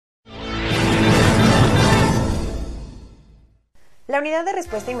La unidad de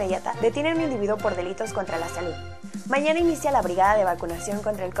respuesta inmediata detiene a un individuo por delitos contra la salud. Mañana inicia la brigada de vacunación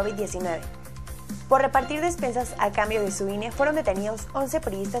contra el COVID-19. Por repartir despensas a cambio de su INE fueron detenidos 11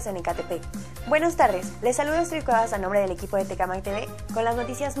 priistas en Ecatepec. Buenas tardes, les saludo Estoy Cuevas a nombre del equipo de Ecatepec TV con las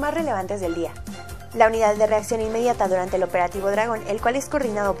noticias más relevantes del día. La unidad de reacción inmediata durante el operativo Dragón, el cual es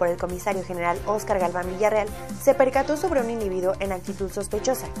coordinado por el comisario general Óscar Galván Villarreal, se percató sobre un individuo en actitud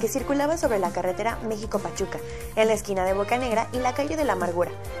sospechosa que circulaba sobre la carretera México-Pachuca, en la esquina de Boca Negra y la calle de la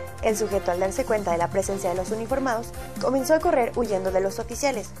Amargura. El sujeto, al darse cuenta de la presencia de los uniformados, comenzó a correr huyendo de los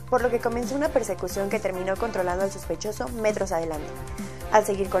oficiales, por lo que comenzó una persecución que terminó controlando al sospechoso metros adelante. Al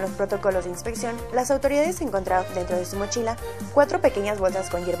seguir con los protocolos de inspección, las autoridades encontraron dentro de su mochila 4 pequeñas bolsas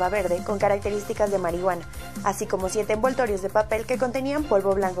con hierba verde con características de marihuana, así como 7 envoltorios de papel que contenían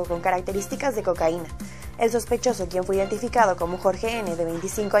polvo blanco con características de cocaína. El sospechoso, quien fue identificado como Jorge N., de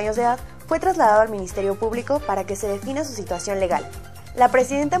 25 años de edad, fue trasladado al Ministerio Público para que se defina su situación legal. La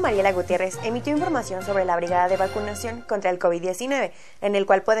presidenta Mariela Gutiérrez emitió información sobre la brigada de vacunación contra el COVID-19, en el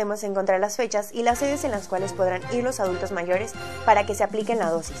cual podemos encontrar las fechas y las sedes en las cuales podrán ir los adultos mayores para que se apliquen la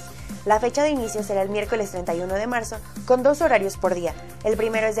dosis. La fecha de inicio será el miércoles 31 de marzo, con 2 horarios por día. El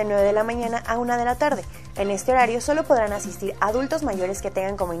primero es de 9 de la mañana a 1 de la tarde. En este horario solo podrán asistir adultos mayores que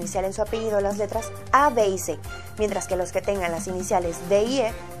tengan como inicial en su apellido las letras A, B y C, mientras que los que tengan las iniciales D y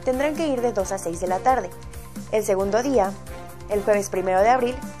E tendrán que ir de 2 a 6 de la tarde. El segundo día, el jueves 1 de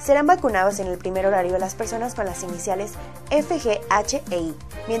abril, serán vacunados en el primer horario las personas con las iniciales F, G, H e I,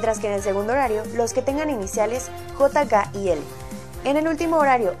 mientras que en el segundo horario los que tengan iniciales J, K y L. En el último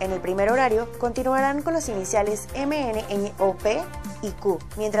horario, en el primer horario, continuarán con las iniciales M, N, Ñ, O, P y Q,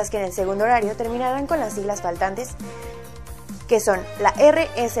 mientras que en el segundo horario terminarán con las siglas faltantes, que son la R,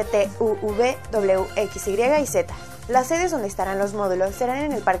 S, T, U, V, W, X, Y y Z. Las sedes donde estarán los módulos serán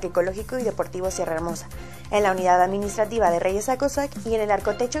en el Parque Ecológico y Deportivo Sierra Hermosa, en la Unidad Administrativa de Reyes Acosac y en el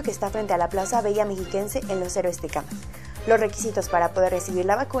arcotecho que está frente a la Plaza Bella Mexiquense en Los Héroes Tecama. Los requisitos para poder recibir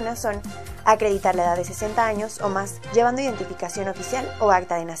la vacuna son acreditar la edad de 60 años o más llevando identificación oficial o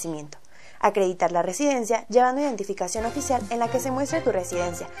acta de nacimiento, acreditar la residencia llevando identificación oficial en la que se muestre tu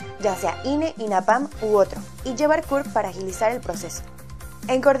residencia, ya sea INE, INAPAM u otro, y llevar CURP para agilizar el proceso.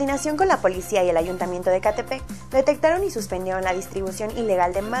 En coordinación con la policía y el ayuntamiento de Ecatepec, detectaron y suspendieron la distribución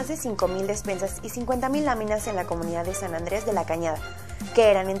ilegal de más de 5,000 despensas y 50,000 láminas en la comunidad de San Andrés de la Cañada, que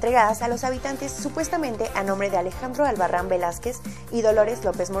eran entregadas a los habitantes supuestamente a nombre de Alejandro Albarrán Velázquez y Dolores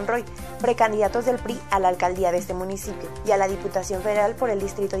López Monroy, precandidatos del PRI a la alcaldía de este municipio y a la Diputación Federal por el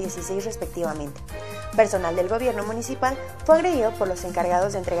Distrito 16 respectivamente. Personal del gobierno municipal fue agredido por los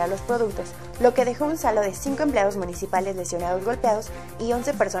encargados de entregar los productos, lo que dejó un saldo de 5 empleados municipales lesionados golpeados y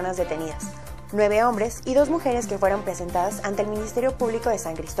 11 personas detenidas, 9 hombres y 2 mujeres que fueron presentadas ante el Ministerio Público de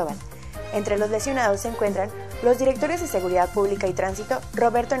San Cristóbal. Entre los lesionados se encuentran los directores de Seguridad Pública y Tránsito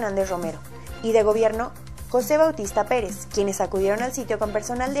Roberto Hernández Romero y de Gobierno José Bautista Pérez, quienes acudieron al sitio con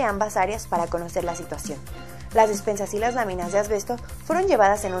personal de ambas áreas para conocer la situación. Las despensas y las láminas de asbesto fueron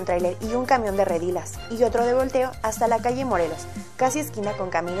llevadas en un tráiler y un camión de redilas y otro de volteo hasta la calle Morelos, casi esquina con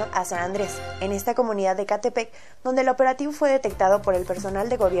camino a San Andrés, en esta comunidad de Ecatepec, donde el operativo fue detectado por el personal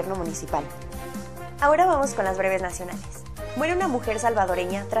de gobierno municipal. Ahora vamos con las breves nacionales. Muere una mujer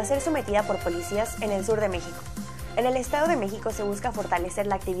salvadoreña tras ser sometida por policías en el sur de México. En el estado de México se busca fortalecer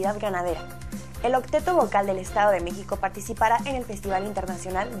la actividad granadera. El octeto vocal del Estado de México participará en el Festival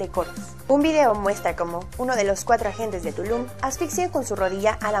Internacional de Coros. Un video muestra cómo uno de los 4 agentes de Tulum asfixia con su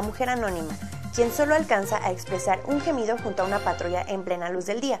rodilla a la mujer anónima, quien solo alcanza a expresar un gemido junto a una patrulla en plena luz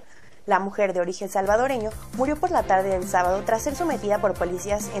del día. La mujer de origen salvadoreño murió por la tarde del sábado tras ser sometida por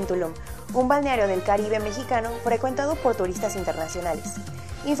policías en Tulum, un balneario del Caribe mexicano frecuentado por turistas internacionales,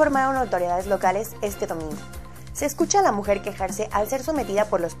 informaron autoridades locales este domingo. Se escucha a la mujer quejarse al ser sometida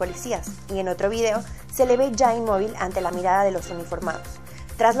por los policías y en otro video se le ve ya inmóvil ante la mirada de los uniformados.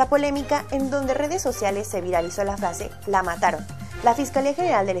 Tras la polémica en donde redes sociales se viralizó la frase «la mataron», la Fiscalía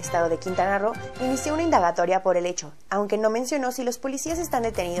General del Estado de Quintana Roo inició una indagatoria por el hecho, aunque no mencionó si los policías están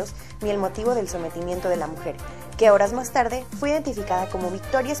detenidos ni el motivo del sometimiento de la mujer, que horas más tarde fue identificada como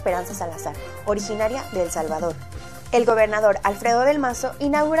Victoria Esperanza Salazar, originaria de El Salvador. El gobernador Alfredo del Mazo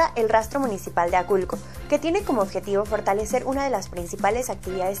inaugura el rastro municipal de Aculco, que tiene como objetivo fortalecer una de las principales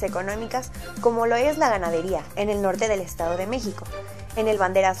actividades económicas como lo es la ganadería en el norte del Estado de México. En el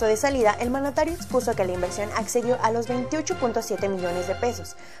banderazo de salida, el mandatario expuso que la inversión accedió a los 28.7 millones de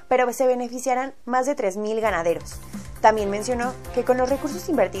pesos, pero se beneficiarán más de 3,000 ganaderos. También mencionó que con los recursos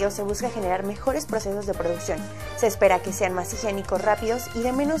invertidos se busca generar mejores procesos de producción. Se espera que sean más higiénicos, rápidos y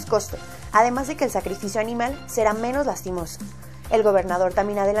de menos costo, además de que el sacrificio animal será menos lastimoso. El gobernador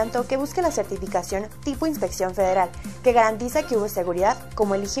también adelantó que busca la certificación tipo inspección federal, que garantiza que hubo seguridad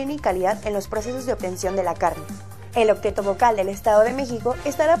como el higiene y calidad en los procesos de obtención de la carne. El octeto vocal del Estado de México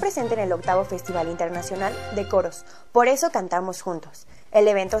estará presente en el 8º Festival Internacional de Coros, Por eso cantamos juntos. El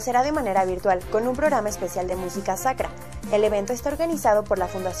evento será de manera virtual con un programa especial de música sacra. El evento está organizado por la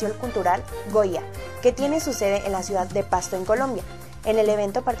Fundación Cultural Goya, que tiene su sede en la ciudad de Pasto, en Colombia. En el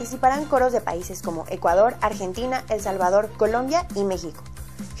evento participarán coros de países como Ecuador, Argentina, El Salvador, Colombia y México.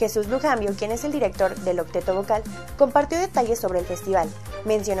 Jesús Lujambio, quien es el director del octeto vocal, compartió detalles sobre el festival.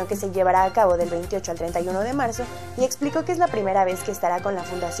 Mencionó que se llevará a cabo del 28 al 31 de marzo y explicó que es la primera vez que estará con la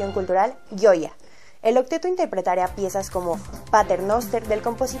Fundación Cultural Goya. El octeto interpretará piezas como Pater Noster del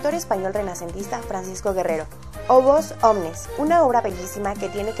compositor español renacentista Francisco Guerrero, o Vos Omnes, una obra bellísima que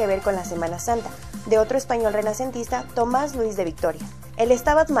tiene que ver con la Semana Santa, de otro español renacentista, Tomás Luis de Victoria. El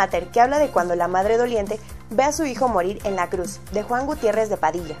Stabat Mater, que habla de cuando la madre doliente ve a su hijo morir en la cruz, de Juan Gutiérrez de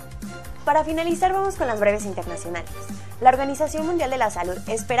Padilla. Para finalizar, vamos con las breves internacionales. La Organización Mundial de la Salud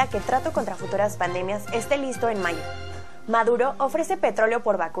espera que el trato contra futuras pandemias esté listo en mayo. Maduro ofrece petróleo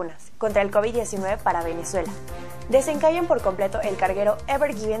por vacunas contra el COVID-19 para Venezuela. Desencallan por completo el carguero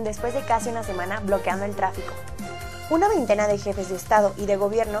Ever Given después de casi una semana bloqueando el tráfico. Una veintena de jefes de Estado y de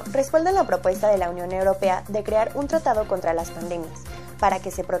Gobierno respaldan la propuesta de la Unión Europea de crear un tratado contra las pandemias, para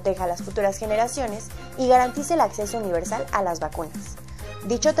que se proteja a las futuras generaciones y garantice el acceso universal a las vacunas.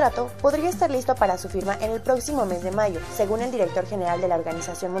 Dicho trato podría estar listo para su firma en el próximo mes de mayo, según el director general de la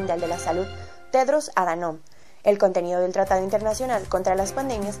Organización Mundial de la Salud, Tedros Adhanom. El contenido del Tratado Internacional contra las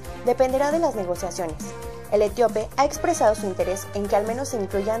Pandemias dependerá de las negociaciones. El etíope ha expresado su interés en que al menos se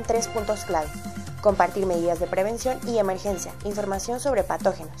incluyan 3 puntos clave: compartir medidas de prevención y emergencia, información sobre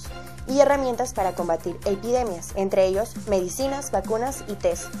patógenos y herramientas para combatir epidemias, entre ellos medicinas, vacunas y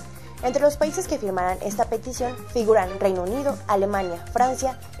test. Entre los países que firmarán esta petición figuran Reino Unido, Alemania,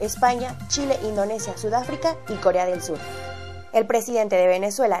 Francia, España, Chile, Indonesia, Sudáfrica y Corea del Sur. El presidente de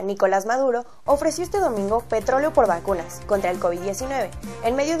Venezuela, Nicolás Maduro, ofreció este domingo petróleo por vacunas contra el COVID-19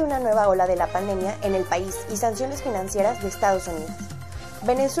 en medio de una nueva ola de la pandemia en el país y sanciones financieras de Estados Unidos.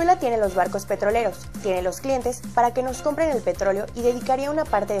 Venezuela tiene los barcos petroleros, tiene los clientes para que nos compren el petróleo y dedicaría una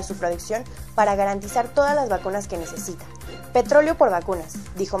parte de su producción para garantizar todas las vacunas que necesita. Petróleo por vacunas,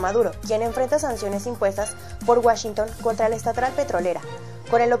 dijo Maduro, quien enfrenta sanciones impuestas por Washington contra la estatal petrolera,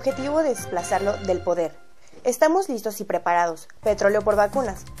 con el objetivo de desplazarlo del poder. Estamos listos y preparados, petróleo por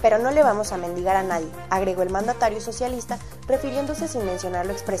vacunas, pero no le vamos a mendigar a nadie, agregó el mandatario socialista, refiriéndose sin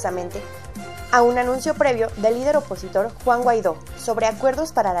mencionarlo expresamente a un anuncio previo del líder opositor Juan Guaidó sobre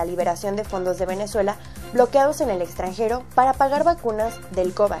acuerdos para la liberación de fondos de Venezuela bloqueados en el extranjero para pagar vacunas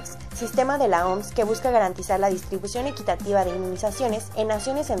del COVAX, sistema de la OMS que busca garantizar la distribución equitativa de inmunizaciones en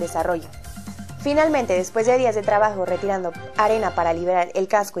naciones en desarrollo. Finalmente, después de días de trabajo retirando arena para liberar el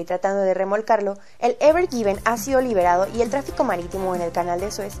casco y tratando de remolcarlo, el Ever Given ha sido liberado y el tráfico marítimo en el canal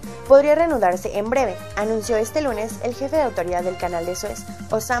de Suez podría reanudarse en breve, anunció este lunes el jefe de autoridad del canal de Suez,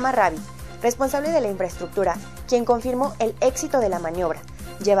 Osama Rabi, responsable de la infraestructura, quien confirmó el éxito de la maniobra,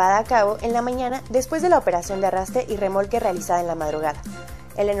 llevada a cabo en la mañana después de la operación de arrastre y remolque realizada en la madrugada.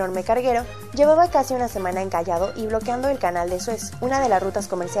 El enorme carguero llevaba casi una semana encallado y bloqueando el canal de Suez, una de las rutas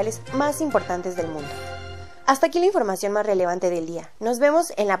comerciales más importantes del mundo. Hasta aquí la información más relevante del día. Nos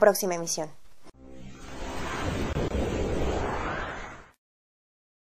vemos en la próxima emisión.